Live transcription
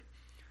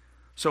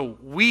So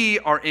we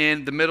are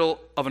in the middle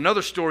of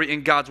another story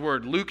in God's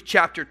Word. Luke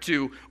chapter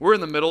 2, we're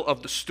in the middle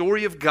of the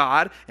story of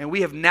God, and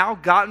we have now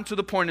gotten to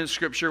the point in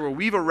Scripture where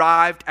we've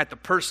arrived at the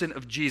person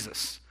of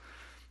Jesus.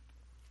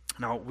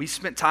 Now, we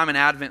spent time in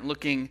Advent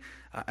looking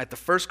at the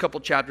first couple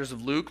chapters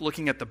of Luke,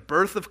 looking at the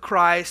birth of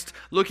Christ,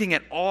 looking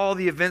at all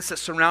the events that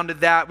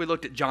surrounded that. We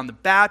looked at John the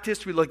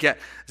Baptist, we looked at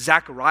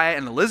Zachariah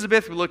and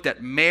Elizabeth, we looked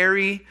at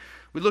Mary,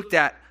 we looked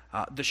at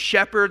the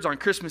shepherds on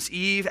Christmas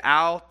Eve.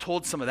 Al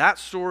told some of that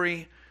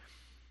story.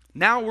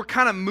 Now we're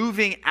kind of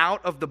moving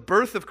out of the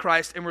birth of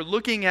Christ and we're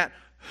looking at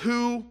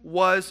who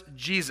was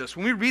Jesus.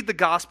 When we read the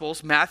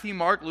Gospels, Matthew,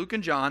 Mark, Luke,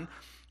 and John,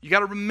 you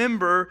got to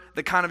remember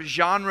the kind of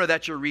genre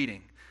that you're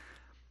reading.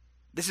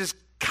 This is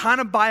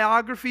kind of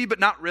biography, but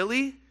not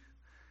really.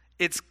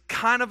 It's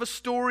kind of a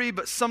story,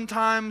 but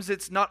sometimes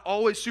it's not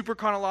always super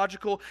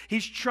chronological.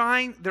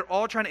 They're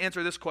all trying to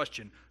answer this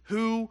question.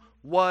 Who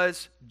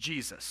was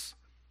Jesus?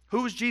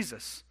 Who was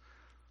Jesus?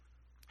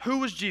 Who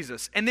was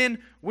Jesus? And then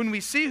when we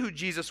see who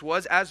Jesus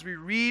was, as we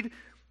read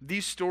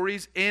these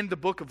stories in the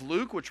book of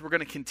Luke, which we're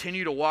going to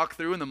continue to walk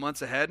through in the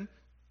months ahead,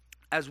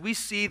 as we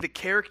see the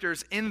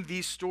characters in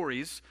these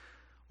stories,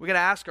 we got to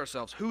ask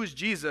ourselves, who is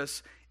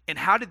Jesus, and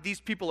how did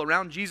these people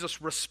around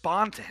Jesus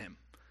respond to him?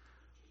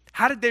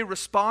 How did they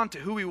respond to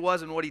who he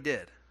was and what he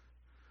did?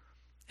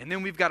 And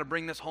then we've got to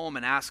bring this home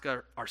and ask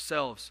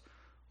ourselves,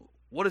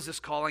 what is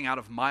this calling out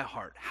of my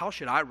heart? How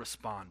should I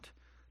respond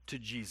to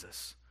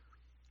Jesus?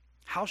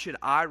 How should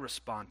I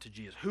respond to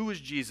Jesus? Who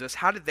is Jesus?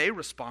 How did they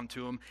respond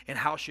to him? And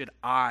how should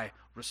I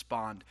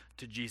respond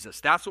to Jesus?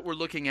 That's what we're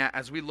looking at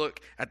as we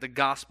look at the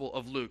Gospel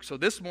of Luke. So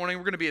this morning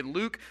we're going to be in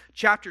Luke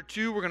chapter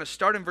 2. We're going to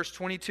start in verse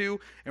 22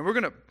 and we're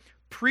going to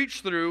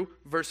preach through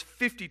verse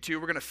 52.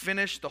 We're going to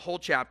finish the whole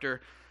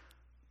chapter.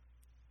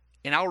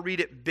 And I'll read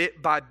it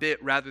bit by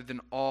bit rather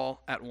than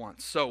all at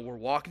once. So we're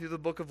walking through the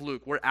book of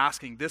Luke. We're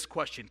asking this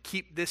question.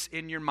 Keep this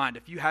in your mind.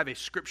 If you have a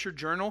scripture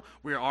journal,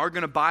 we are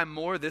going to buy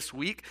more this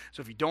week. So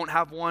if you don't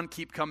have one,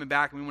 keep coming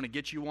back. We want to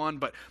get you one.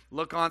 But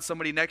look on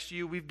somebody next to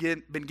you. We've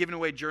been giving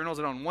away journals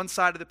that on one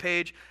side of the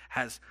page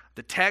has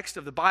the text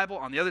of the Bible.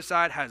 On the other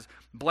side has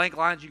blank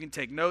lines. You can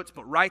take notes.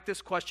 But write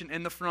this question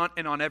in the front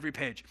and on every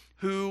page.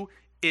 Who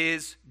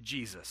is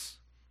Jesus?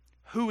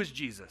 Who is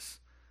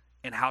Jesus?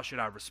 And how should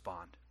I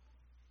respond?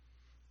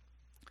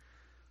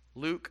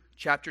 Luke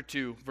chapter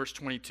 2, verse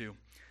 22.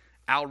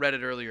 Al read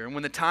it earlier. And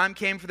when the time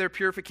came for their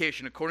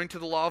purification, according to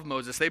the law of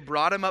Moses, they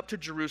brought him up to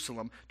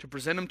Jerusalem to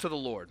present him to the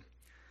Lord.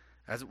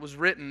 As it was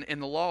written in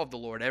the law of the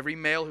Lord, every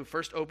male who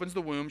first opens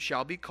the womb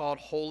shall be called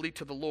holy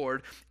to the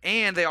Lord.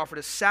 And they offered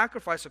a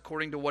sacrifice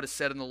according to what is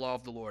said in the law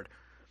of the Lord,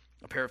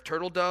 a pair of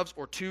turtle doves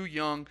or 2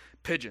 young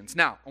pigeons.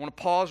 Now, I want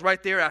to pause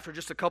right there after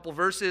just a couple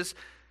verses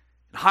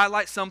and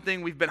highlight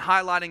something we've been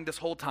highlighting this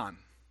whole time.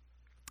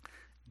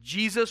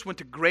 Jesus went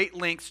to great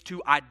lengths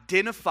to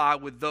identify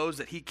with those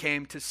that he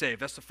came to save.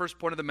 That's the first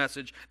point of the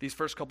message, these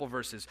first couple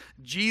verses.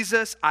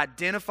 Jesus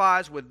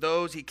identifies with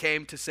those he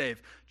came to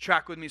save.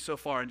 Track with me so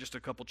far in just a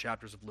couple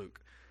chapters of Luke.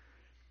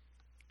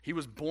 He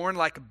was born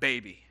like a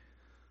baby.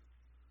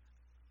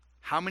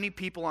 How many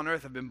people on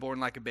earth have been born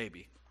like a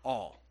baby?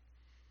 All.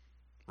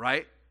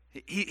 Right?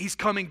 He's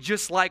coming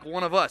just like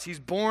one of us. He's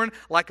born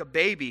like a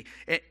baby.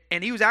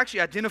 And he was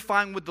actually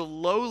identifying with the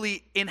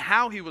lowly in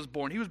how he was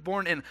born. He was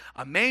born in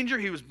a manger.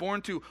 He was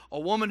born to a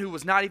woman who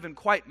was not even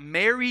quite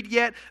married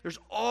yet. There's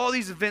all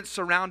these events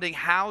surrounding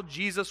how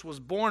Jesus was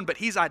born, but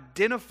he's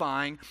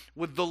identifying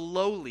with the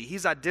lowly.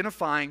 He's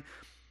identifying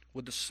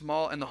with the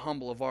small and the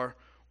humble of our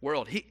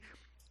world.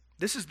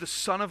 This is the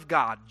Son of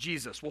God,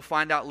 Jesus. We'll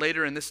find out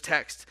later in this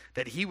text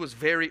that he was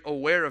very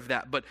aware of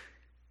that, but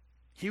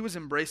he was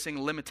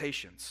embracing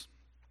limitations.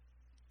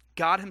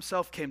 God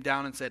himself came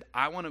down and said,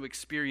 I want to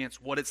experience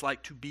what it's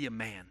like to be a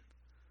man.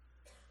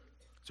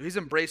 So he's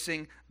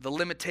embracing the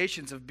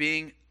limitations of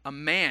being a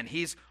man.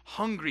 He's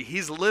hungry.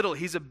 He's little.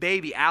 He's a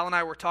baby. Al and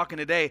I were talking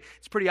today.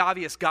 It's pretty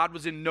obvious God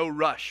was in no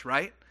rush,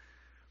 right?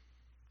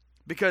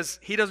 Because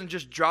he doesn't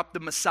just drop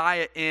the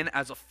Messiah in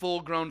as a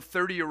full-grown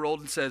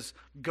 30-year-old and says,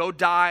 go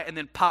die and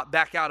then pop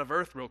back out of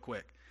earth real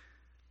quick.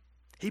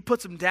 He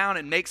puts him down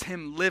and makes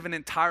him live an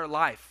entire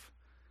life.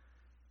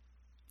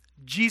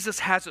 Jesus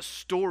has a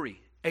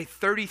story, a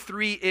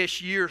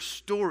 33-ish year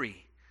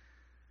story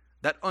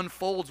that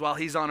unfolds while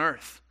he's on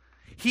earth.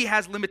 He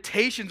has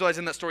limitations while he's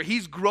in that story.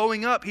 He's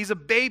growing up. He's a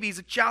baby. He's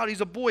a child.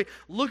 He's a boy.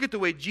 Look at the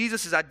way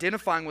Jesus is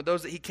identifying with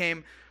those that he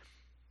came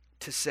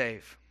to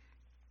save.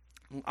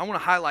 I want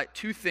to highlight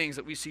 2 things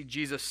that we see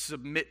Jesus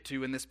submit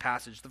to in this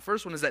passage. The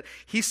first one is that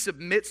he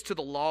submits to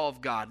the law of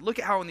God. Look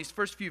at how in these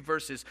first few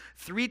verses,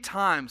 3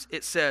 times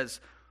it says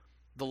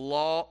the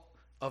law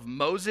of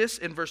Moses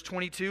in verse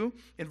 22.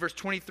 In verse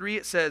 23,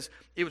 it says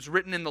it was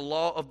written in the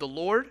law of the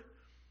Lord.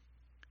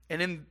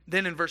 And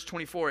then in verse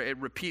 24, it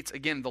repeats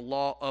again the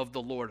law of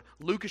the Lord.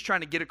 Luke is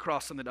trying to get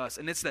across something to us,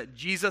 and it's that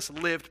Jesus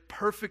lived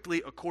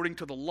perfectly according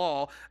to the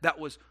law that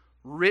was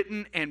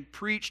written and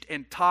preached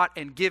and taught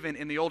and given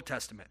in the Old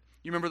Testament.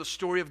 You remember the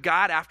story of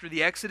God after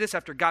the Exodus,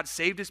 after God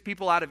saved his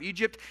people out of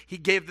Egypt, he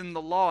gave them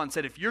the law and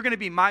said, if you're going to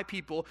be my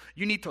people,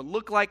 you need to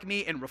look like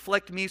me and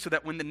reflect me so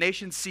that when the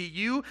nations see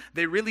you,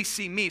 they really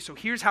see me. So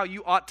here's how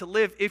you ought to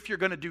live if you're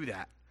going to do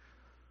that.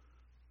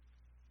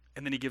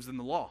 And then he gives them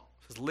the law.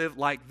 He says, live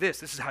like this.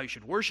 This is how you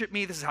should worship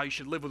me. This is how you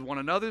should live with one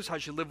another. This is how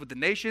you should live with the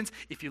nations.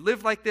 If you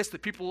live like this, the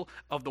people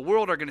of the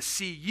world are going to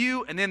see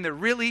you, and then they're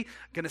really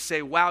going to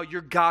say, wow,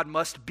 your God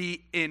must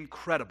be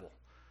incredible.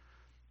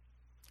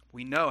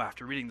 We know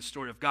after reading the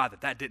story of God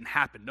that didn't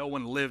happen. No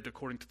one lived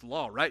according to the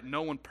law, right?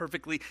 No one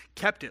perfectly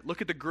kept it.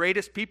 Look at the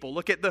greatest people.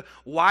 Look at the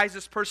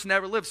wisest person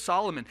ever lived,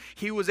 Solomon.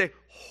 He was a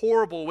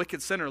horrible,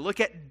 wicked sinner.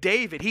 Look at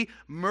David. He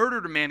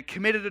murdered a man,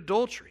 committed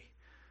adultery.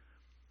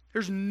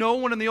 There's no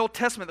one in the Old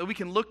Testament that we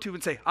can look to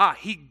and say,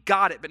 he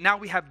got it. But now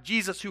we have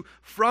Jesus who,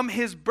 from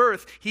his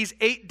birth, he's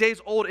 8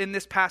 days old in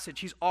this passage.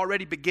 He's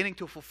already beginning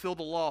to fulfill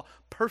the law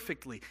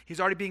perfectly. He's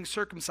already being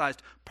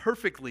circumcised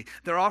perfectly.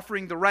 They're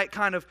offering the right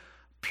kind of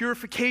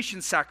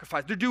purification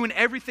sacrifice. They're doing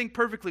everything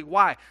perfectly.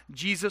 Why?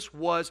 Jesus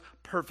was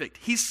perfect.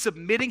 He's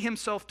submitting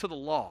himself to the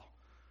law.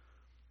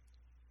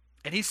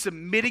 And he's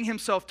submitting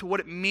himself to what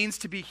it means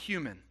to be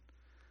human.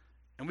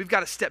 And we've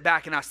got to step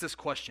back and ask this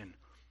question.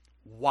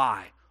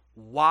 Why?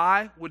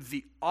 Why would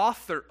the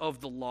author of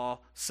the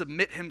law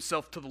submit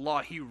himself to the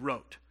law he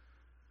wrote?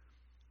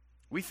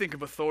 We think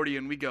of authority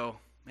and we go,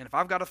 man, if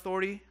I've got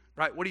authority,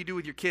 right, what do you do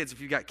with your kids if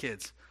you've got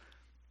kids?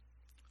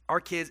 Our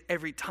kids,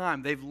 every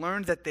time, they've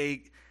learned that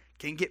they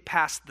can get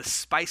past the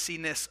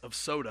spiciness of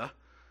soda.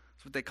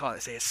 That's what they call it. They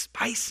say it's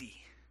spicy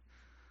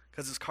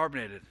because it's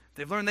carbonated.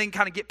 They've learned they can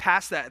kind of get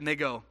past that and they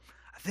go,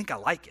 I think I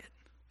like it.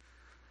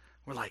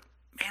 We're like,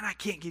 man, I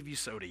can't give you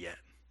soda yet.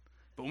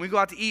 But when we go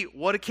out to eat,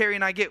 what do Carrie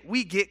and I get?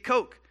 We get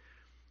Coke.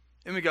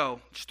 And we go,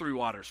 just 3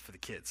 waters for the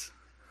kids.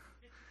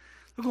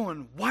 They're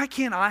going, why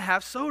can't I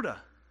have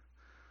soda?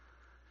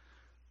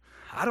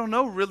 I don't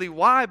know really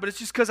why, but it's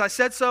just because I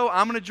said so.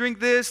 I'm going to drink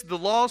this. The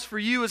law's for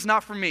you. It's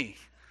not for me.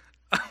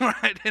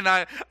 Right? And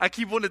I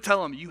keep wanting to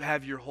tell them, you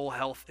have your whole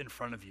health in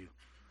front of you.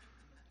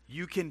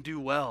 You can do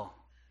well.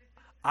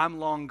 I'm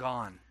long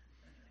gone.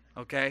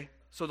 Okay?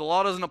 So the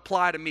law doesn't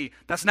apply to me.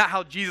 That's not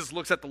how Jesus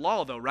looks at the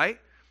law, though, right?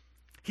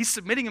 He's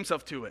submitting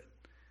himself to it.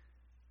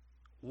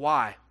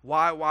 Why?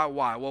 Why?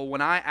 Well,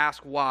 when I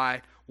ask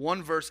why,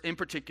 one verse in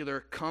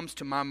particular comes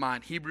to my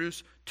mind.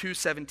 Hebrews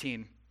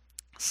 2:17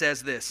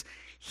 says this.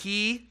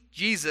 He,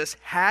 Jesus,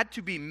 had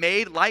to be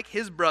made like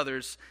his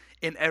brothers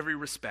in every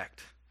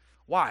respect.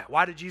 Why?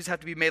 Why did Jesus have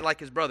to be made like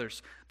his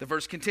brothers? The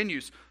verse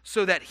continues,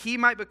 so that he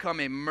might become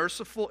a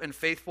merciful and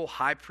faithful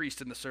high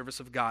priest in the service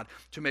of God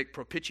to make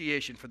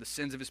propitiation for the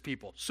sins of his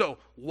people. So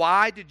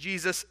why did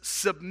Jesus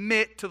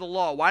submit to the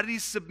law? Why did he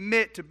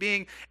submit to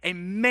being a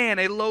man,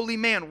 a lowly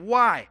man?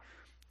 Why?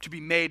 To be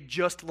made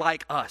just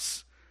like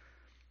us.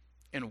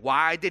 And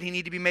why did he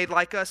need to be made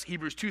like us?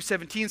 Hebrews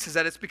 2:17 says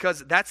that it's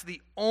because that's the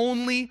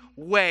only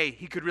way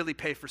he could really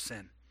pay for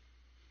sin.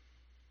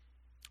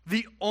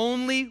 The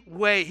only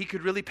way he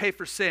could really pay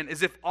for sin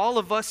is if all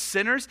of us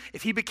sinners,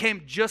 if he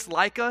became just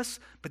like us,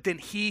 but then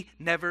he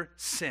never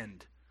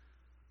sinned.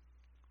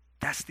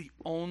 That's the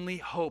only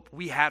hope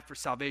we had for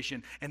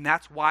salvation, and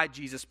that's why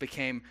Jesus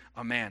became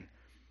a man.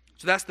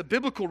 So that's the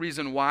biblical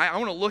reason why. I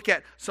want to look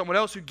at someone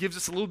else who gives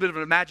us a little bit of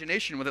an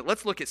imagination with it.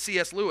 Let's look at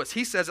C.S. Lewis.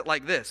 He says it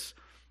like this.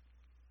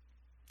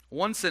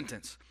 One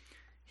sentence.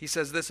 He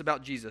says this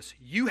about Jesus.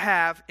 You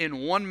have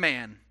in one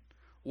man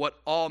what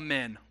all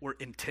men were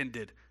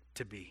intended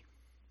to be.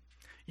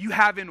 You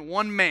have in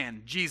one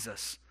man,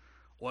 Jesus,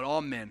 what all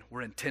men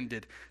were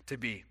intended to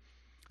be.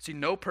 See,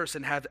 no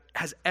person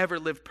has ever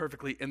lived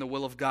perfectly in the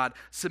will of God,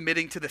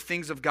 submitting to the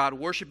things of God,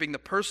 worshiping the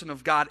person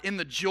of God, in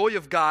the joy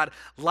of God,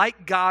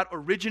 like God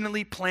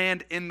originally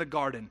planned in the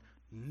garden.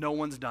 No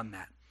one's done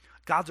that.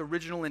 God's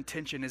original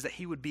intention is that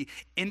he would be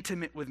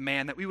intimate with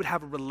man, that we would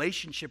have a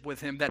relationship with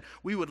him, that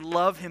we would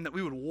love him, that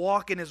we would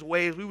walk in his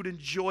ways, we would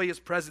enjoy his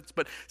presence.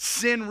 But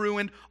sin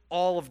ruined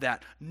all of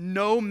that.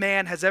 No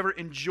man has ever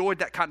enjoyed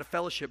that kind of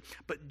fellowship.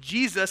 But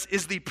Jesus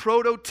is the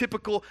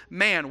prototypical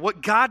man.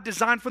 What God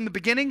designed from the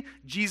beginning,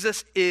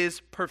 Jesus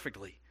is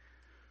perfectly.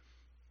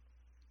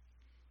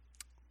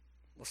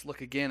 Let's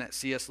look again at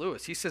C.S.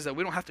 Lewis. He says that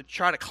we don't have to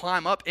try to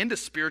climb up into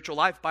spiritual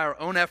life by our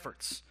own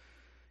efforts.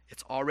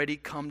 It's already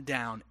come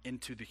down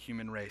into the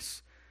human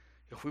race.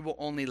 If we will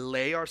only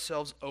lay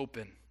ourselves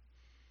open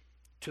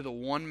to the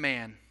one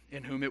man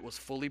in whom it was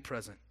fully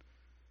present,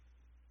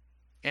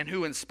 and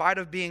who in spite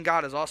of being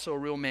God is also a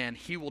real man,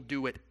 he will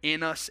do it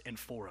in us and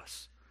for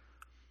us.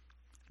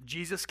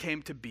 Jesus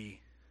came to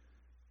be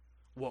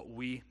what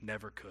we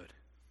never could.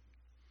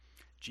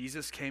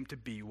 Jesus came to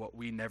be what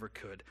we never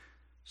could,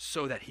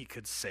 so that he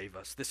could save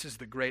us. This is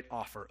the great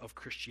offer of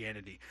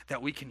Christianity,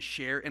 that we can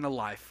share in a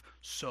life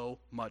so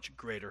much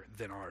greater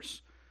than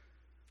ours.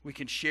 We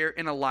can share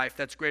in a life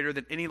that's greater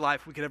than any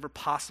life we could ever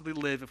possibly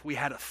live if we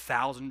had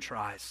 1,000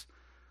 tries.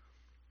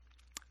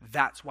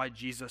 That's why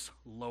Jesus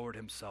lowered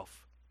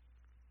himself.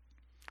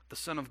 The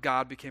Son of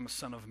God became a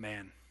son of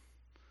man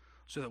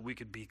so that we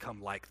could become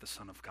like the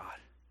Son of God.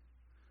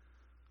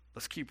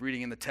 Let's keep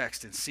reading in the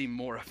text and see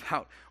more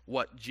about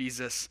what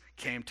Jesus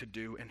came to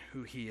do and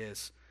who he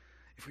is.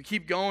 If we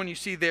keep going, you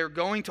see they're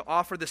going to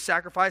offer the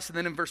sacrifice, and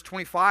then in verse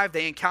 25,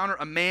 they encounter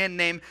a man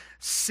named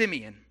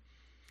Simeon.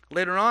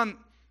 Later on,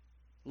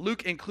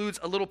 Luke includes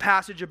a little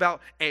passage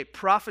about a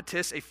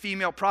prophetess, a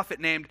female prophet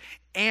named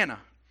Anna.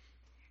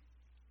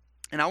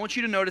 And I want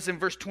you to notice in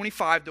verse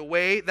 25 the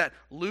way that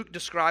Luke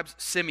describes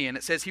Simeon.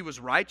 It says he was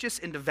righteous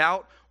and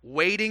devout,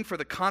 waiting for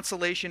the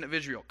consolation of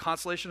Israel.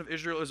 Consolation of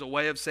Israel is a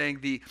way of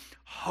saying the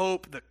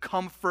hope, the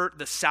comfort,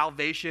 the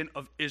salvation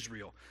of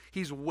Israel.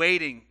 He's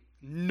waiting,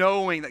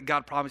 knowing that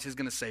God promised he's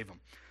going to save him.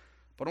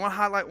 But I want to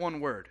highlight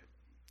one word.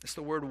 It's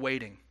the word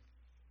waiting.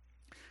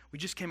 We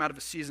just came out of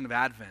a season of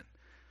Advent,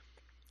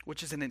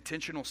 which is an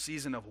intentional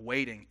season of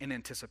waiting in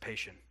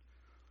anticipation.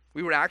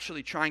 We were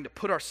actually trying to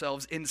put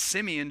ourselves in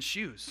Simeon's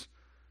shoes.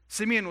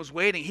 Simeon was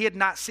waiting. He had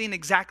not seen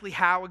exactly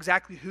how,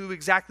 exactly who,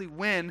 exactly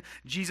when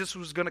Jesus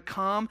was going to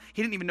come.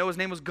 He didn't even know his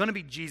name was going to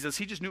be Jesus.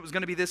 He just knew it was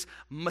going to be this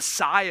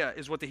Messiah,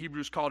 is what the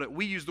Hebrews called it.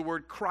 We use the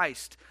word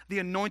Christ, the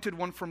anointed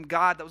one from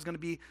God that was going to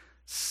be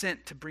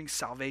sent to bring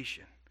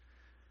salvation.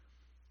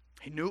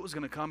 He knew it was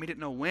going to come. He didn't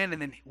know when.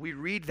 And then we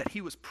read that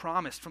he was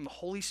promised from the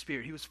Holy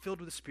Spirit. He was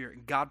filled with the Spirit,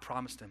 and God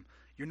promised him,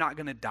 you're not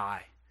going to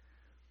die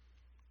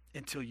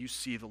until you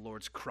see the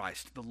Lord's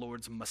Christ, the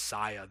Lord's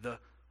Messiah, the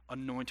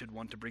anointed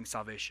one to bring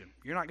salvation.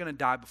 You're not going to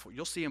die before.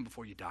 You'll see him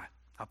before you die.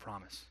 I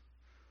promise.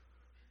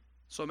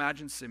 So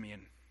imagine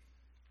Simeon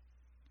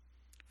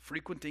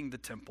frequenting the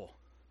temple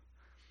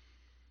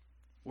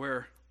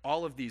where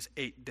all of these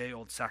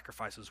 8-day-old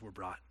sacrifices were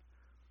brought.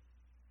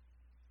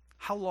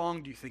 How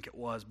long do you think it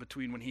was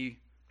between when he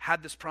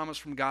had this promise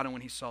from God and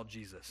when he saw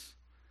Jesus?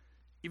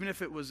 Even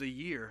if it was a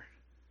year,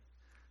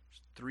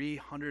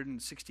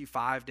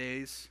 365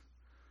 days.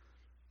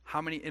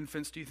 How many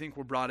infants do you think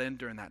were brought in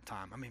during that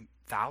time? I mean,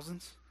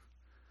 thousands?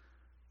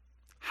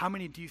 How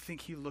many do you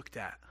think he looked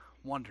at,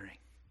 wondering,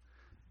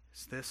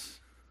 is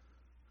this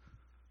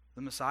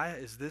the Messiah?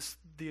 Is this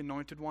the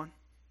anointed one?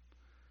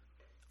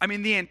 I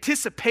mean, the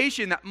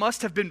anticipation that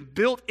must have been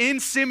built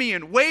in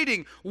Simeon,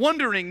 waiting,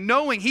 wondering,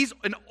 knowing he's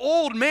an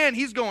old man.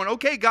 He's going,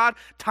 okay, God,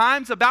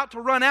 time's about to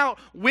run out.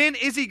 When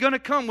is he going to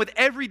come? With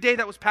every day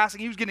that was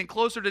passing, he was getting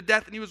closer to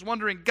death, and he was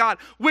wondering, God,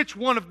 which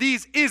one of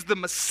these is the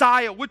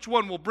Messiah? Which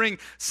one will bring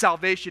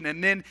salvation?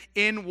 And then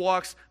in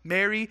walks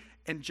Mary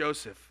and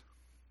Joseph.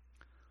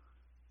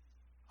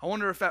 I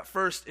wonder if at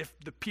first, if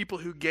the people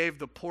who gave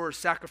the poorer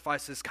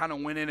sacrifices kind of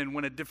went in and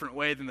went a different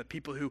way than the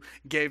people who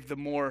gave the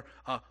more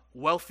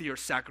wealthier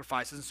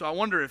sacrifices. And so I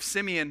wonder if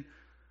Simeon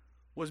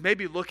was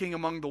maybe looking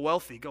among the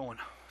wealthy going,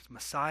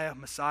 Messiah,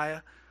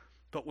 Messiah.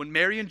 But when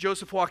Mary and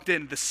Joseph walked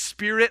in, the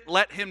Spirit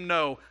let him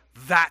know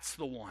that's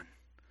the one.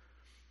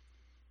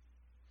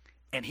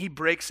 And he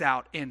breaks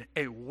out in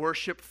a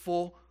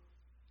worshipful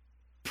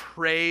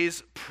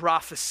praise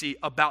prophecy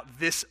about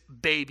this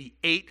baby,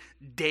 8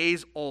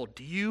 days old.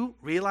 Do you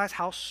realize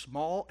how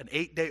small an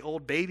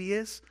 8-day-old baby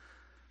is?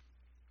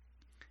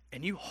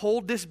 And you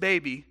hold this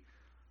baby,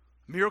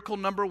 miracle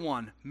number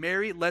 1,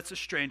 Mary lets a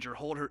stranger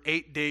hold her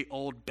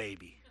 8-day-old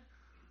baby.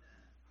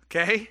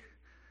 Okay?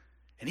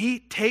 And he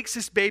takes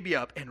this baby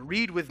up, and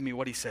read with me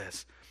what he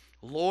says.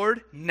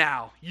 Lord,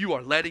 now you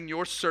are letting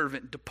your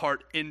servant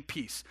depart in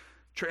peace.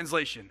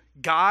 Translation,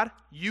 God,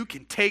 you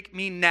can take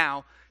me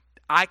now.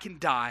 I can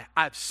die.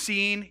 I've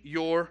seen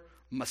your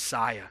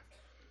Messiah.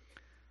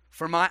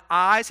 For my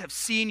eyes have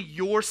seen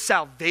your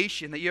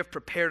salvation that you have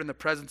prepared in the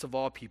presence of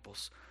all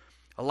peoples,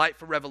 a light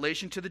for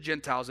revelation to the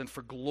Gentiles and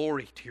for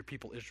glory to your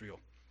people Israel.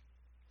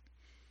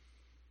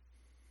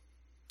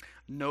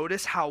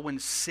 Notice how when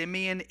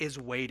Simeon is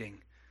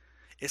waiting,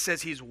 it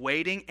says he's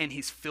waiting and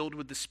he's filled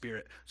with the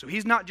Spirit. So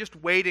he's not just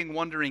waiting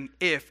wondering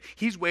if,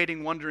 he's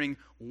waiting wondering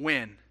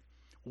when.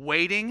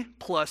 Waiting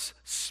plus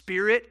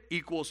Spirit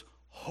equals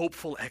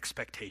hopeful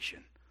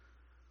expectation.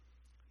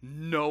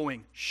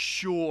 Knowing,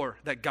 sure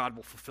that God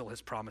will fulfill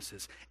his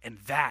promises. And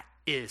that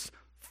is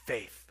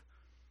faith.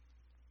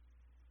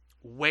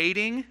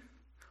 Waiting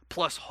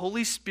plus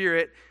Holy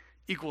Spirit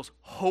equals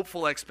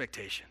hopeful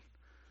expectation.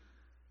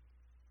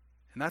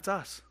 And that's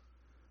us.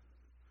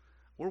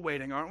 We're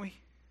waiting, aren't we?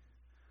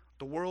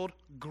 The world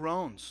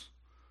groans.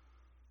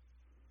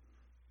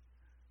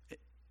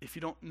 If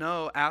you don't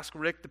know, ask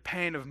Rick the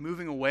pain of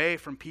moving away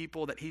from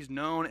people that he's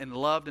known and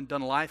loved and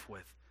done life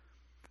with.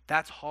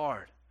 That's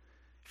hard.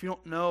 If you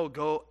don't know,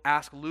 go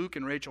ask Luke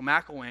and Rachel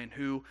McElwain,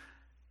 who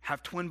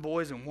have twin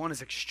boys and one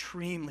is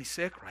extremely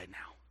sick right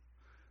now.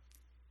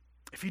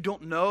 If you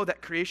don't know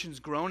that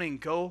creation's groaning,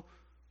 go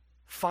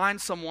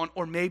find someone,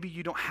 or maybe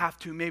you don't have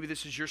to. Maybe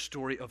this is your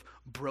story of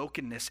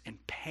brokenness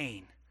and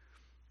pain.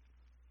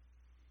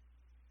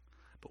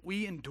 But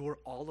we endure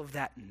all of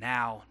that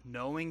now,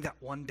 knowing that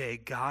one day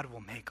God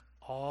will make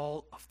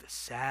all of the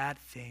sad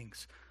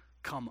things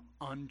come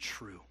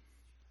untrue.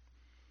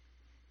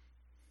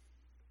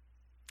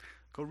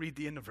 Go read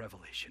the end of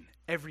Revelation.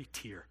 Every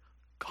tear,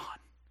 gone.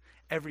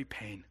 Every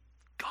pain,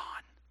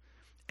 gone.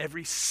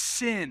 Every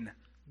sin,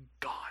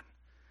 gone.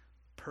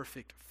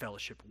 Perfect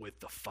fellowship with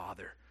the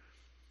Father.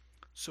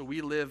 So we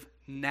live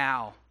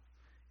now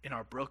in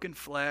our broken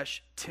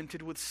flesh,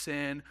 tinted with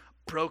sin,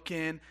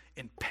 broken,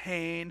 in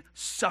pain,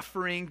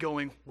 suffering,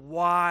 going,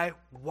 why?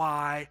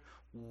 I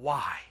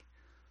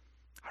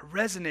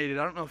resonated.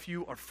 I don't know if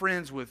you are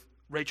friends with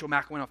Rachel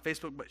McElwain on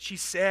Facebook, but she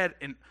said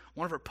in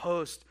one of her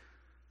posts,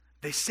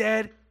 they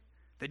said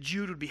that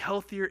Jude would be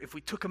healthier if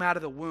we took him out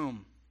of the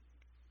womb.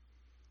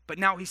 But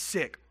now he's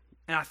sick.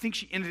 And I think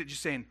she ended it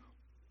just saying,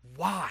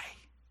 why?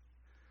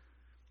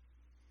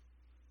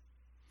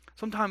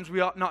 Sometimes we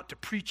ought not to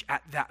preach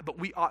at that, but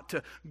we ought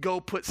to go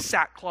put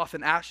sackcloth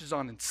and ashes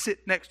on and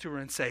sit next to her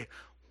and say,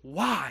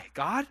 why,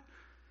 God?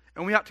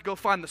 And we ought to go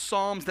find the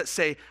Psalms that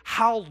say,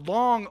 how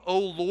long, O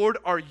Lord,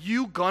 are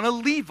you going to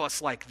leave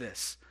us like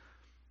this?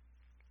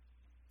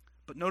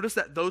 But notice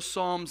that those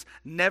Psalms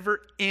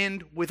never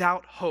end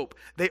without hope.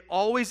 They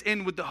always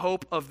end with the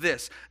hope of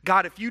this.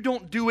 God, if you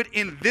don't do it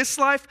in this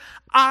life,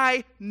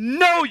 I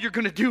know you're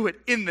going to do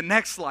it in the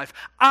next life.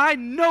 I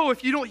know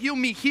if you don't heal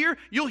me here,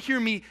 you'll heal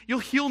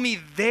me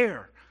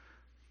there.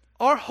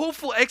 Our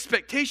hopeful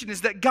expectation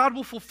is that God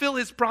will fulfill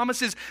his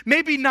promises,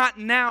 maybe not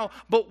now,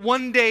 but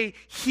one day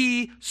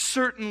he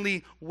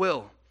certainly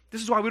will.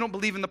 This is why we don't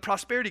believe in the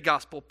prosperity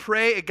gospel.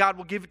 Pray and God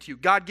will give it to you.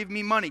 God, give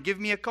me money, give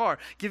me a car,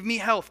 give me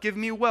health, give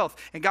me wealth,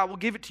 and God will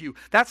give it to you.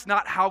 That's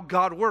not how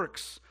God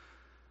works.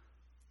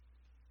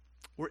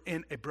 We're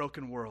in a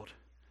broken world,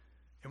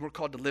 and we're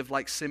called to live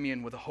like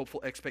Simeon with a hopeful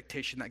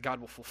expectation that God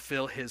will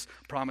fulfill his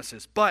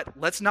promises. But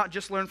let's not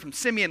just learn from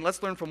Simeon.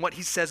 Let's learn from what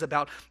he says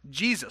about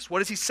Jesus. What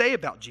does he say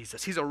about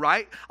Jesus? He's a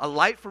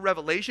light for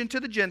revelation to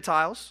the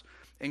Gentiles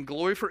and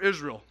glory for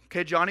Israel.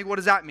 Okay, Johnny, what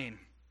does that mean?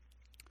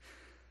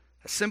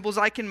 As simple as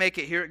I can make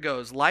it, here it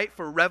goes. Light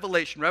for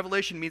revelation.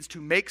 Revelation means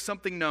to make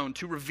something known,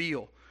 to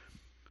reveal.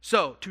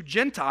 So, to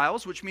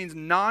Gentiles, which means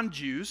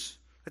non-Jews,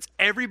 that's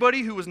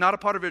everybody who was not a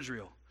part of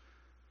Israel.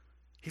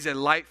 He's a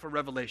light for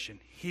revelation.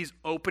 He's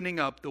opening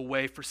up the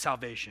way for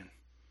salvation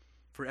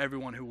for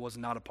everyone who was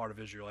not a part of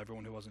Israel,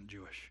 everyone who wasn't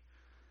Jewish.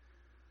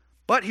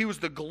 But he was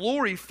the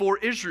glory for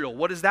Israel.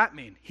 What does that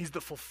mean? He's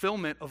the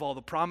fulfillment of all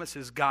the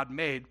promises God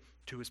made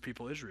to his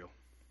people Israel.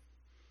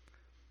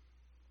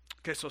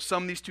 Okay, so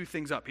sum these two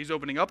things up. He's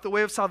opening up the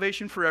way of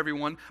salvation for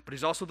everyone, but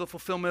he's also the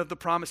fulfillment of the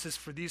promises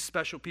for these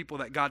special people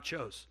that God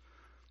chose.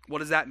 What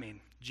does that mean?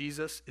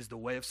 Jesus is the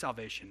way of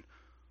salvation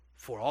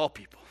for all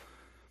people.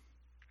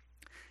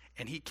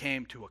 And he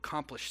came to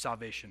accomplish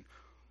salvation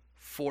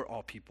for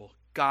all people.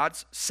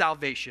 God's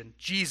salvation,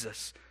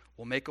 Jesus,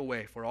 will make a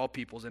way for all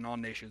peoples and all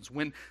nations.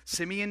 When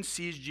Simeon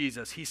sees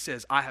Jesus, he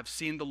says, I have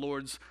seen the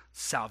Lord's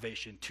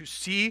salvation. To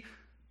see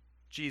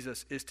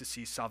Jesus is to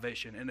see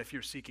salvation. And if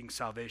you're seeking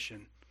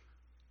salvation,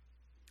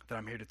 then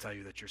I'm here to tell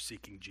you that you're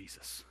seeking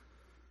Jesus.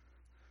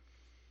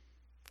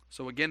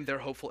 So again, their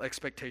hopeful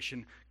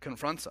expectation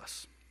confronts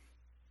us.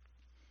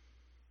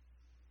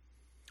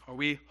 Are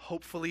we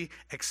hopefully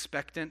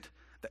expectant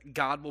that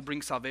God will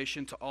bring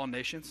salvation to all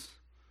nations?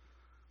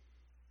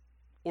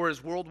 Or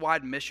is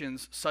worldwide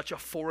missions such a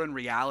foreign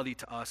reality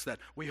to us that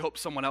we hope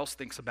someone else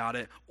thinks about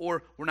it,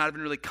 or we're not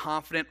even really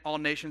confident all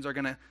nations are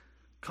going to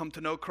come to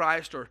know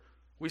Christ, or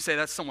we say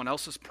that's someone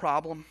else's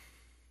problem?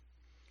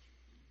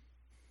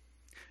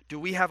 Do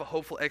we have a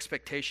hopeful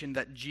expectation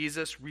that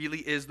Jesus really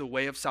is the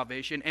way of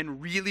salvation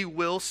and really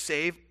will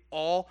save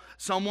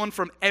someone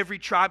from every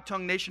tribe,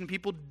 tongue, nation,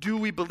 people? Do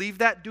we believe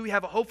that? Do we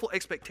have a hopeful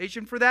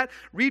expectation for that?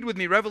 Read with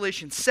me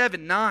Revelation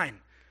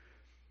 7:9.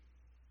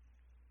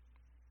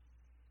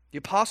 The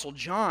Apostle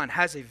John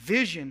has a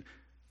vision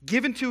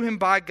given to him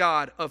by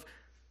God of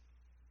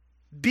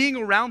being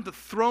around the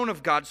throne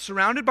of God,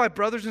 surrounded by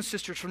brothers and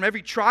sisters from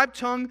every tribe,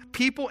 tongue,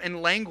 people,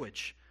 and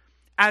language,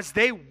 as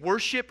they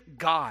worship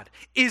God.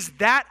 Is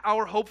that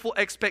our hopeful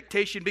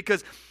expectation?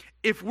 Because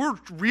if we're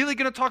really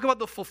going to talk about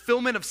the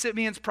fulfillment of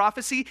Simeon's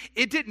prophecy,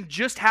 it didn't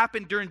just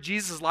happen during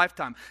Jesus'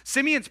 lifetime.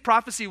 Simeon's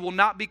prophecy will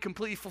not be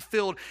completely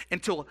fulfilled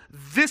until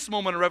this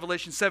moment in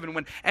Revelation 7,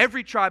 when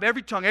every tribe,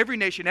 every tongue, every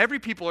nation, every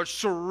people are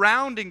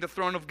surrounding the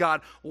throne of God,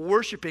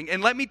 worshiping.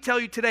 And let me tell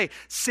you today,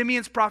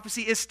 Simeon's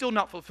prophecy is still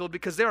not fulfilled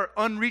because there are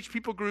unreached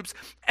people groups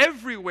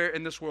everywhere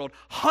in this world,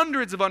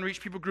 hundreds of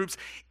unreached people groups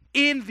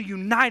in the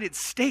United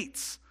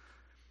States.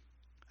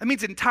 That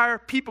means entire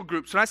people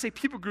groups. When I say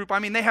people group, I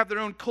mean they have their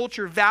own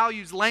culture,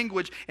 values,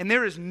 language, and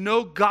there is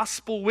no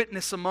gospel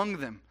witness among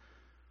them.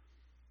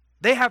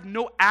 They have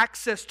no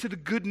access to the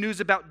good news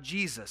about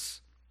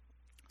Jesus.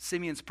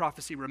 Simeon's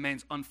prophecy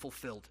remains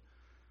unfulfilled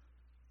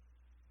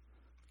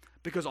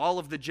because all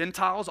of the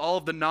Gentiles, all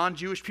of the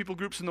non-Jewish people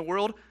groups in the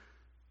world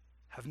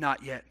have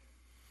not yet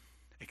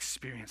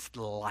experienced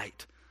the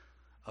light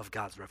of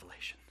God's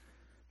revelation.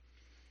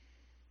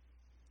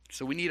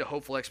 So we need a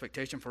hopeful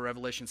expectation for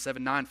Revelation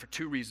 7:9 for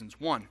two reasons.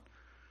 One,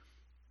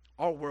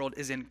 our world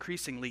is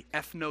increasingly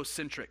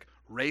ethnocentric,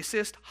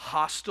 racist,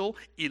 hostile,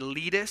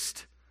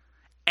 elitist,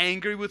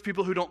 angry with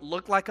people who don't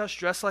look like us,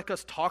 dress like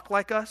us, talk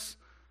like us,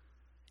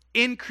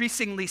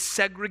 increasingly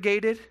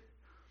segregated,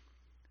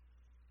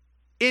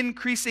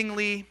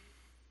 increasingly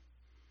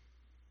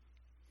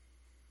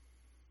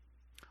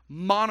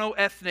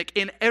monoethnic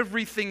in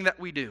everything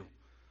that we do.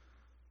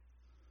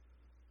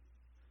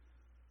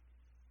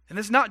 And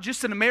it's not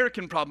just an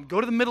American problem.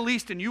 Go to the Middle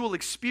East and you will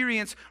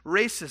experience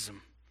racism.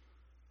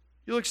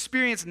 You'll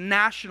experience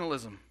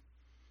nationalism.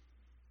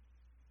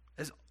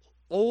 As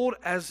old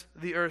as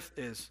the earth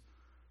is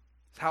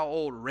how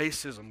old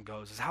racism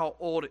goes. It's how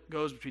old it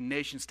goes between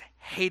nations to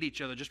hate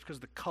each other just because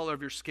of the color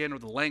of your skin or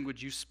the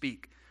language you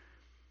speak.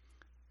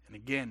 And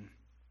again,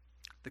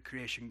 the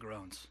creation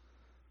groans.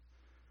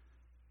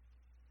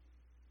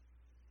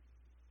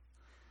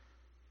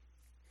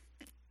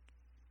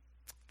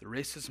 The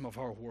racism of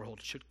our world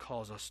should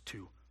cause us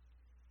to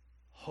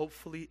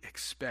hopefully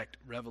expect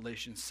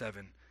Revelation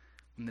 7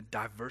 when the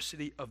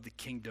diversity of the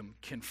kingdom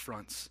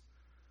confronts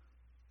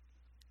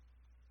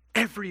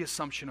every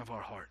assumption of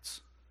our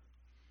hearts.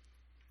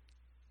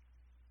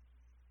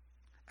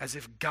 As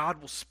if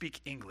God will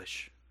speak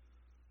English.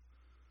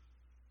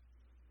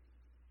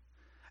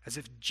 As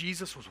if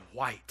Jesus was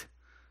white.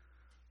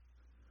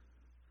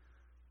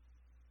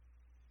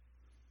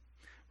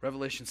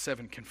 Revelation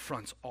 7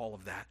 confronts all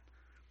of that.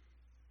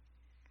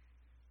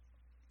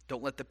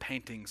 Don't let the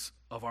paintings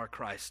of our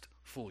Christ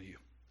fool you.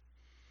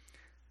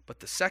 But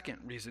the second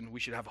reason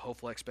we should have a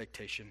hopeful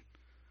expectation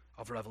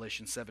of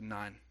Revelation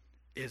 7:9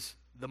 is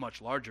the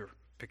much larger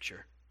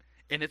picture.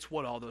 And it's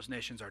what all those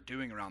nations are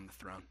doing around the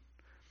throne.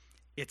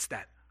 It's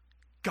that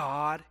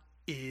God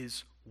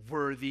is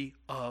worthy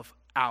of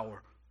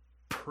our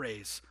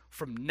praise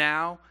from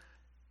now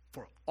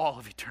for all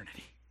of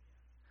eternity.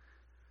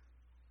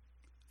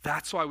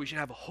 That's why we should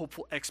have a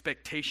hopeful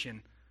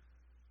expectation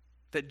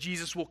that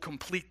Jesus will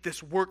complete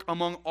this work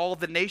among all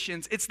the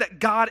nations. It's that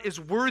God is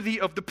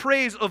worthy of the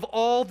praise of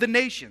all the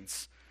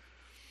nations.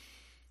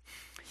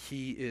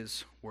 He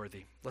is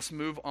worthy. Let's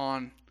move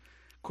on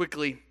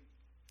quickly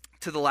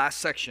to the last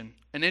section.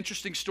 An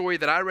interesting story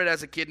that I read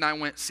as a kid, and I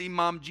went, see,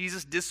 Mom,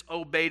 Jesus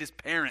disobeyed his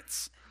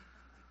parents.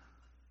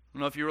 I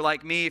don't know if you were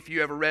like me, if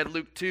you ever read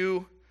Luke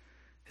 2.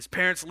 His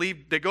parents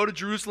leave, they go to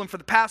Jerusalem for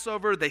the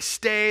Passover, they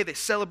stay, they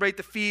celebrate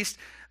the feast.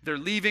 They're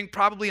leaving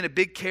probably in a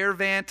big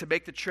caravan to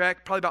make the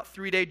trek, probably about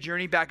 3-day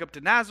journey back up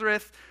to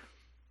Nazareth.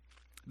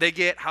 They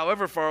get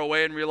however far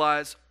away and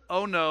realize,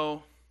 oh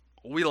no,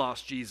 we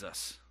lost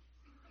Jesus.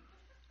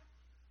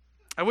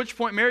 At which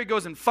point Mary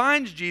goes and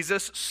finds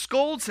Jesus,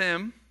 scolds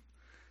him.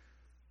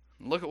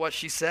 And look at what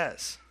she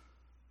says.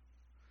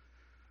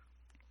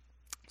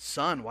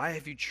 Son, why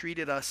have you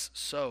treated us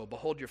so?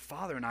 Behold, your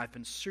father and I have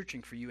been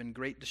searching for you in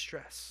great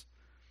distress.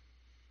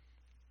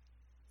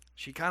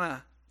 She kind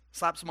of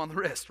slaps him on the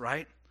wrist,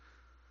 right?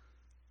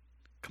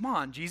 Come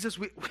on, Jesus,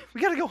 we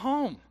got to go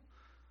home.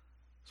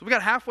 So we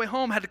got halfway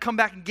home, had to come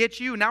back and get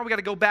you, and now we got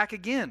to go back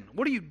again.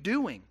 What are you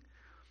doing?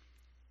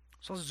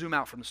 So let's zoom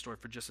out from the story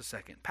for just a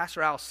second.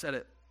 Pastor Al said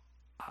it,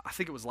 I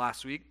think it was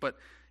last week, but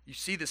you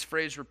see this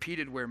phrase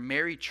repeated where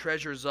Mary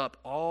treasures up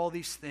all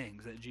these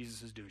things that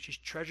Jesus is doing. She's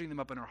treasuring them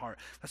up in her heart.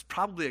 That's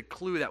probably a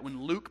clue that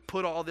when Luke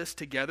put all this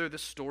together,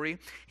 this story,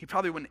 he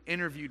probably went and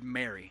interviewed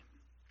Mary.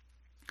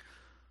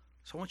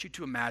 So I want you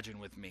to imagine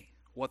with me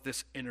what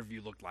this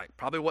interview looked like.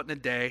 Probably wasn't a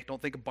day.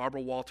 Don't think of Barbara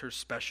Walters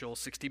special,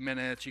 60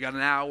 minutes. You got an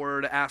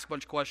hour to ask a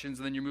bunch of questions,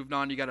 and then you're moving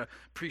on. You got to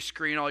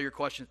pre-screen all your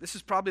questions. This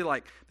is probably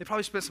like, they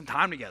probably spent some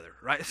time together,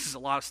 right? This is a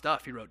lot of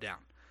stuff he wrote down.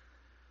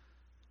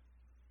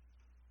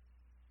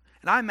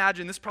 And I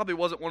imagine this probably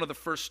wasn't one of the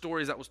first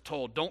stories that was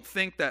told. Don't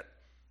think that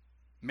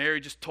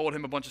Mary just told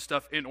him a bunch of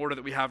stuff in order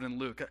that we have it in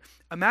Luke.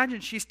 Imagine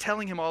she's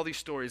telling him all these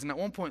stories, and at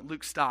one point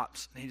Luke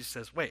stops, and he just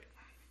says, wait,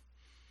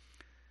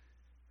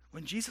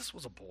 when Jesus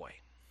was a boy,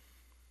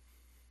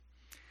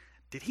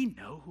 did he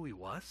know who he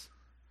was?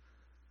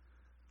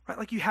 Right?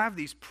 Like you have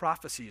these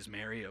prophecies,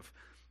 Mary, of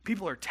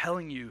people are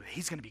telling you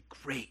he's going to be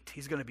great.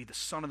 He's going to be the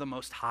Son of the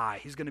Most High.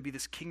 He's going to be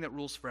this king that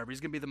rules forever. He's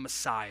going to be the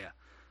Messiah.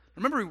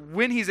 Remember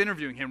when he's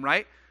interviewing him,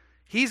 right?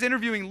 He's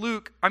interviewing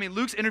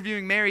Luke's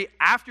interviewing Mary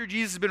after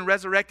Jesus has been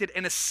resurrected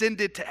and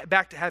ascended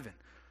back to heaven.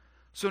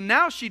 So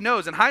now she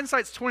knows, and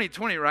hindsight's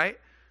 20/20, right?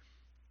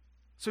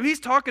 So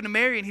he's talking to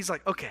Mary and he's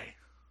like, okay,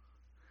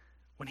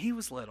 when he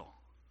was little,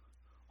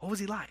 what was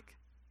he like?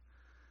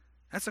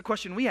 That's the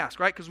question we ask,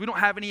 right? Because we don't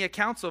have any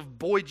accounts of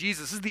boy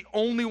Jesus. This is the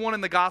only one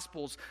in the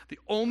Gospels, the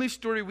only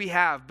story we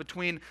have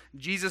between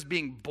Jesus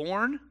being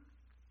born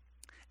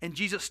and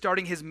Jesus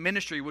starting his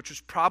ministry, which was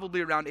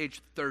probably around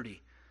age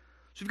 30.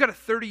 So you've got a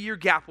 30-year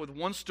gap with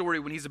one story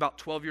when he's about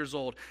 12 years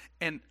old.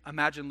 And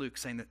imagine Luke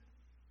saying that,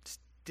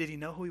 did he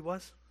know who he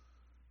was?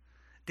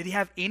 Did he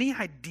have any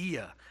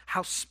idea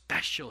how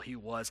special he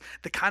was,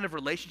 the kind of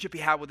relationship he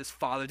had with his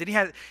father? Did he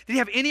have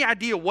any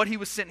idea what he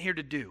was sent here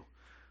to do?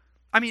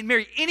 I mean,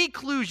 Mary, any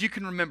clues you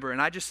can remember?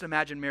 And I just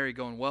imagine Mary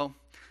going, well,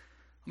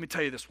 let me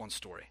tell you this one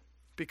story,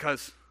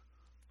 because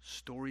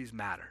stories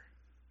matter.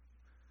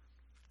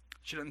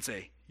 She doesn't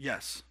say,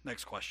 yes,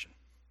 next question.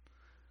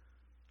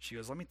 She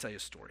goes, let me tell you a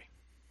story.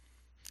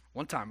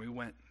 One time we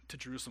went to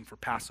Jerusalem for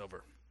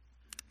Passover.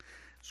 It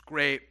was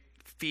great,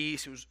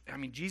 feast.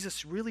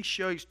 Jesus really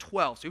showed, he's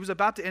 12. So he was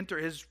about to enter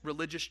his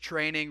religious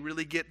training,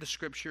 really get the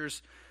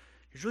scriptures.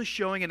 He was really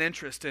showing an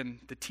interest in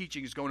the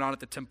teachings going on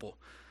at the temple.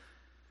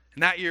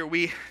 And that year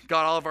we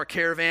got all of our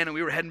caravan and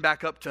we were heading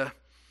back up to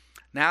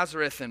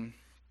Nazareth, and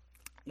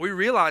we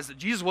realized that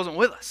Jesus wasn't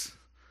with us.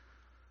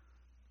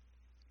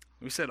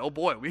 We said, oh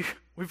boy,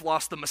 we've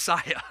lost the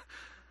Messiah.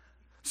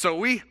 So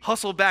we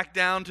hustle back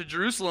down to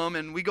Jerusalem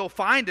and we go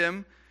find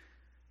him.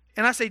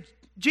 And I say,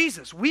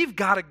 Jesus, we've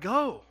got to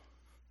go.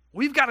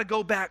 We've got to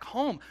go back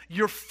home.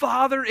 Your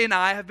father and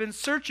I have been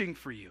searching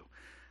for you.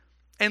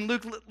 And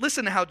Luke,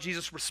 listen to how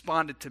Jesus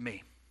responded to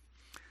me.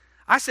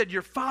 I said,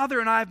 your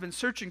father and I have been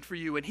searching for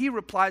you. And he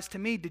replies to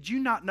me, did you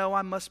not know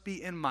I must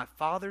be in my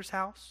father's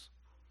house?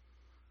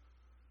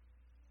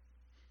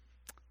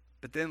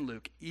 But then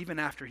Luke, even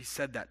after he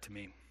said that to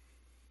me,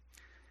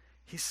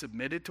 he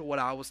submitted to what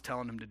I was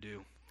telling him to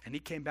do. And he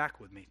came back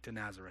with me to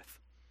Nazareth.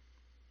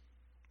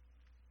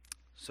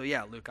 So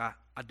yeah, Luke, I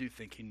do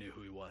think he knew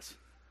who he was.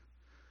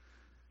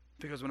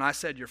 Because when I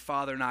said your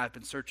father and I have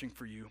been searching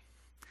for you,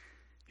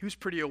 he was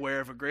pretty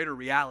aware of a greater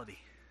reality.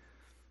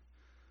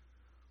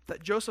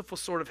 That Joseph was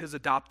sort of his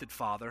adopted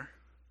father.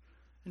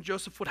 And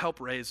Joseph would help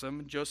raise him.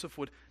 And Joseph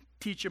would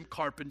teach him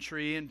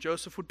carpentry. And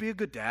Joseph would be a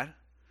good dad.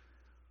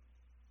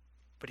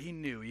 But he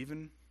knew,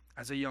 even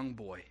as a young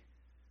boy,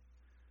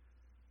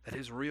 that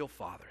his real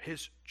father,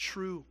 his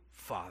true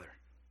father,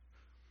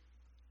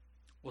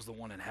 was the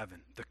one in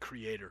heaven, the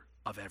creator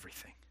of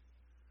everything.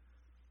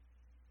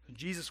 And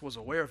Jesus was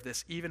aware of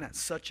this even at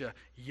such a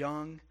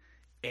young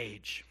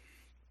age.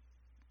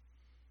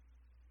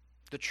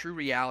 The true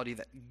reality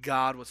that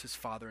God was his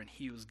father and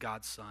he was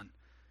God's son.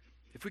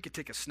 If we could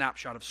take a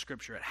snapshot of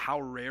Scripture at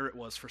how rare it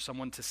was for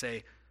someone to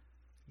say,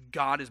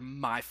 God is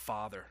my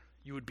father,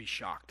 you would be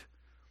shocked.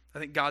 I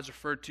think God's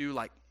referred to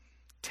like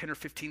 10 or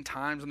 15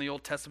 times in the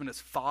Old Testament as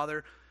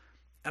Father.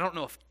 I don't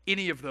know if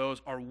any of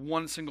those are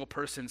one single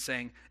person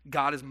saying,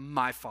 God is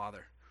my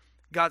Father.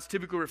 God's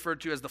typically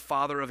referred to as the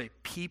father of a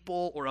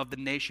people or of the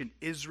nation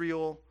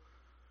Israel.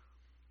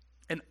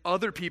 And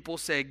other people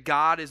say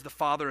God is the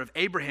father of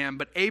Abraham,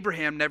 but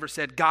Abraham never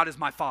said, God is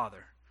my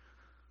father.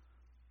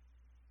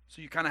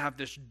 So you kind of have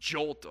this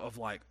jolt of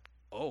like,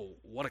 oh,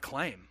 what a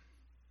claim.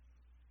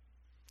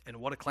 And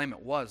what a claim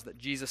it was that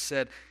Jesus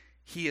said,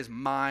 he is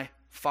my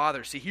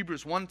Father. See,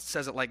 Hebrews 1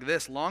 says it like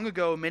this. Long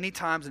ago, many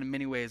times and in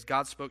many ways,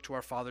 God spoke to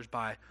our fathers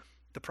by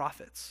the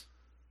prophets.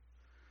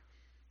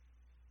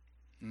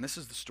 And this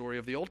is the story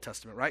of the Old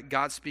Testament, right?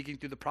 God speaking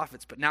through the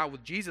prophets. But now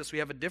with Jesus, we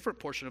have a different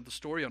portion of the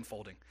story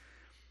unfolding.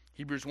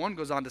 Hebrews 1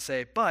 goes on to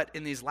say, but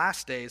in these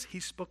last days,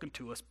 he's spoken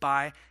to us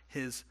by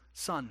his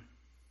Son.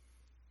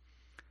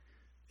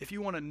 If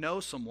you want to know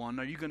someone,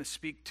 are you going to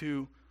speak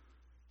to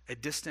a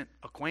distant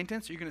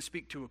acquaintance? Are you going to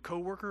speak to a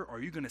coworker? Or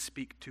are you going to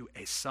speak to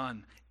a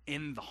son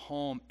in the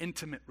home,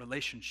 intimate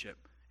relationship?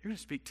 You're going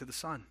to speak to the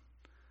Son.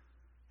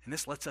 And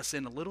this lets us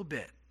in a little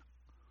bit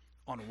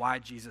on why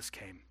Jesus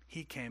came.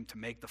 He came to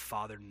make the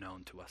Father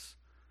known to us.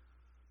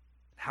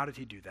 How did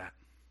he do that?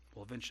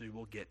 Well, eventually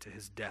we'll get to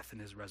his death and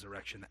his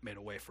resurrection that made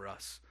a way for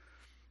us.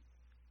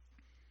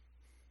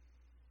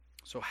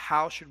 So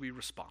how should we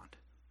respond?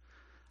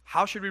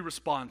 How should we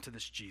respond to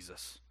this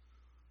Jesus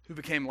who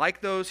became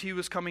like those he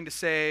was coming to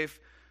save,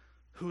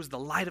 who is the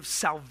light of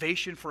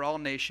salvation for all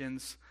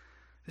nations,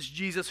 this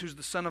Jesus who's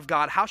the Son of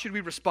God? How should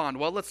we respond?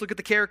 Well, let's look at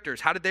the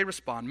characters. How did they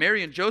respond?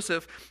 Mary and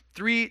Joseph,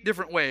 3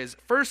 different ways.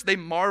 First, they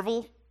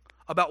marvel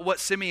about what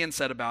Simeon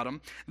said about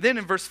him. Then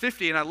in verse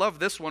 50, and I love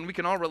this one, we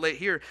can all relate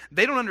here,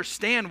 they don't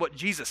understand what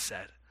Jesus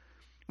said.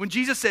 When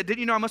Jesus said, didn't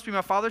you know I must be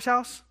my Father's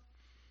house?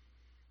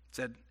 It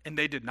said, and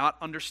they did not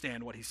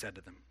understand what he said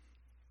to them.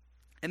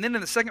 And then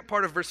in the second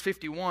part of verse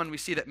 51, we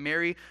see that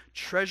Mary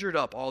treasured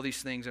up all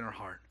these things in her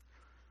heart.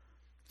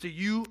 So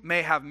you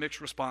may have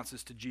mixed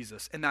responses to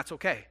Jesus, and that's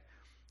okay.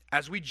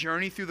 As we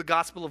journey through the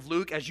Gospel of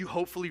Luke, as you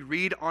hopefully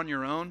read on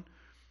your own,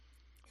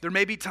 there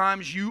may be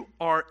times you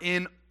are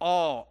in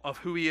awe of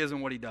who he is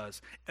and what he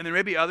does. And there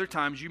may be other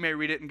times you may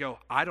read it and go,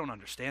 I don't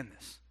understand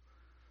this.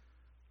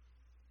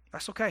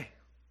 That's okay.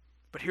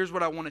 But here's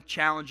what I want to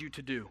challenge you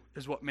to do,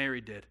 is what Mary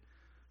did.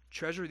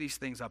 Treasure these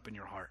things up in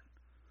your heart.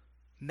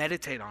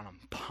 Meditate on them,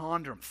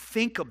 ponder them,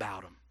 think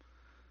about them.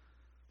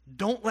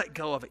 Don't let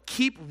go of it.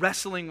 Keep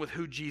wrestling with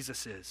who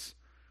Jesus is.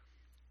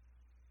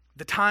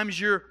 The times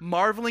you're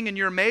marveling and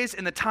you're amazed,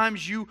 and the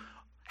times you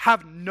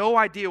have no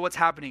idea what's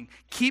happening,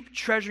 keep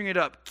treasuring it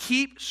up.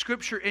 Keep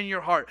Scripture in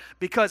your heart,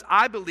 because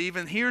I believe,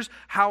 and here's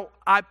how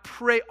I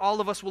pray all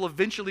of us will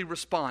eventually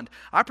respond.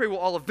 I pray we'll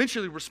all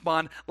eventually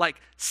respond like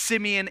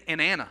Simeon and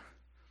Anna.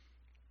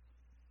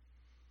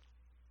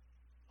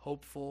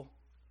 Hopeful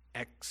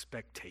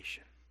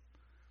expectation.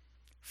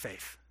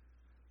 Faith.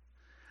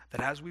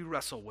 That as we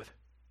wrestle with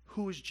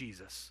who is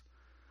Jesus,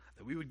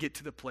 that we would get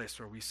to the place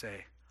where we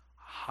say,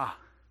 aha,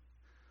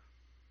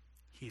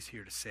 he's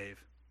here to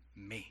save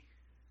me.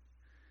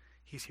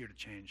 He's here to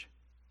change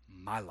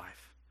my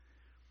life.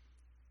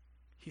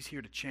 He's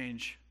here to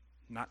change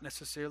not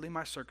necessarily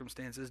my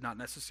circumstances, not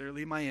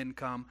necessarily my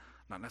income,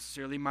 not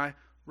necessarily my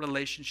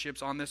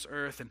relationships on this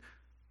earth and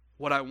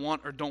what I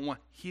want or don't want.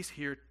 He's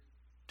here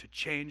to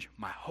change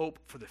my hope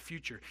for the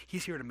future.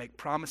 He's here to make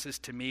promises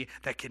to me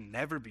that can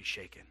never be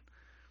shaken.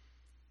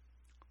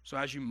 So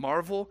as you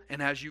marvel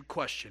and as you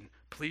question,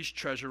 please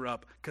treasure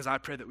up, because I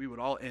pray that we would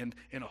all end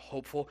in a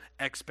hopeful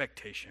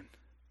expectation.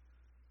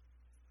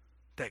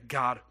 that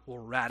God will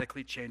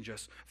radically change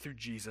us through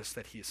Jesus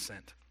that he has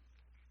sent.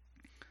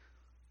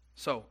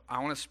 So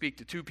I want to speak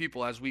to two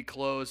people as we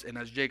close and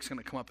as Jake's going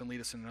to come up and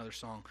lead us in another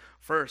song.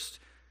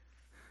 First,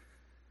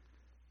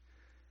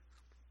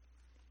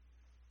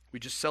 we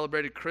just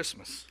celebrated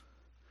Christmas,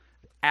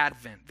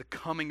 Advent, the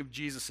coming of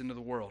Jesus into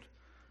the world.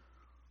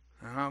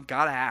 And I've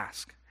got to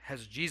ask,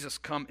 has Jesus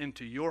come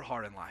into your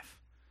heart and life?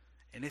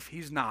 And if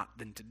he's not,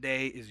 then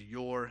today is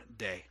your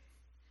day.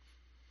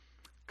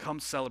 Come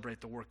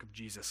celebrate the work of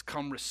Jesus.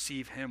 Come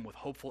receive him with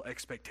hopeful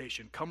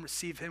expectation. Come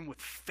receive him with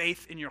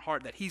faith in your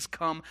heart that he's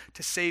come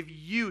to save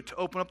you, to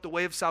open up the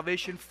way of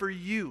salvation for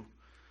you.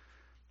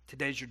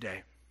 Today's your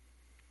day.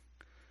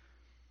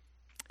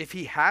 If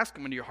he has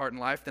come into your heart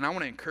and life, then I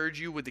want to encourage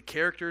you with the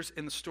characters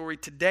in the story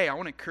today. I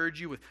want to encourage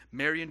you with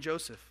Mary and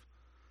Joseph.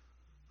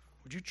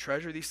 Would you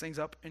treasure these things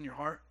up in your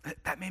heart?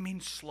 That may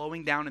mean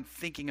slowing down and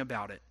thinking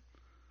about it.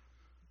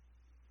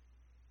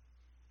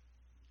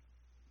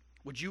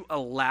 Would you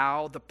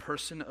allow the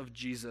person of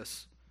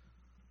Jesus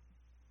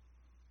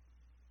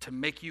to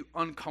make you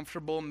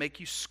uncomfortable, make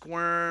you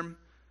squirm,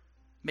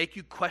 make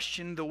you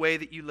question the way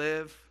that you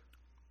live,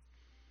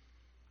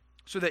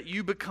 so that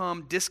you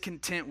become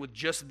discontent with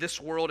just this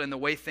world and the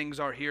way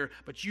things are here,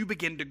 but you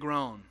begin to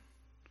groan?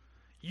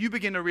 You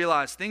begin to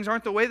realize things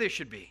aren't the way they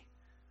should be.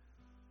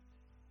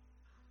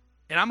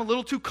 And I'm a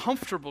little too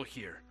comfortable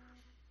here.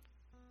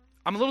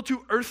 I'm a little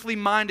too earthly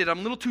minded. I'm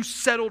a little too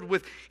settled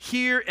with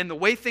here and the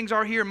way things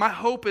are here. My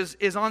hope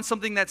is on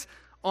something that's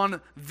on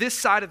this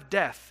side of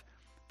death.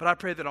 But I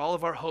pray that all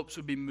of our hopes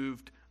would be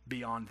moved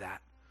beyond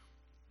that.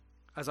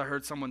 As I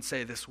heard someone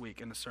say this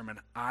week in the sermon,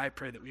 I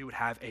pray that we would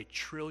have a 1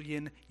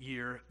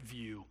 trillion-year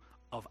view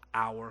of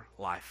our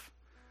life,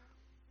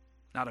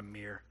 not a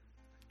mere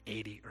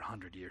 80 or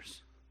 100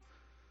 years.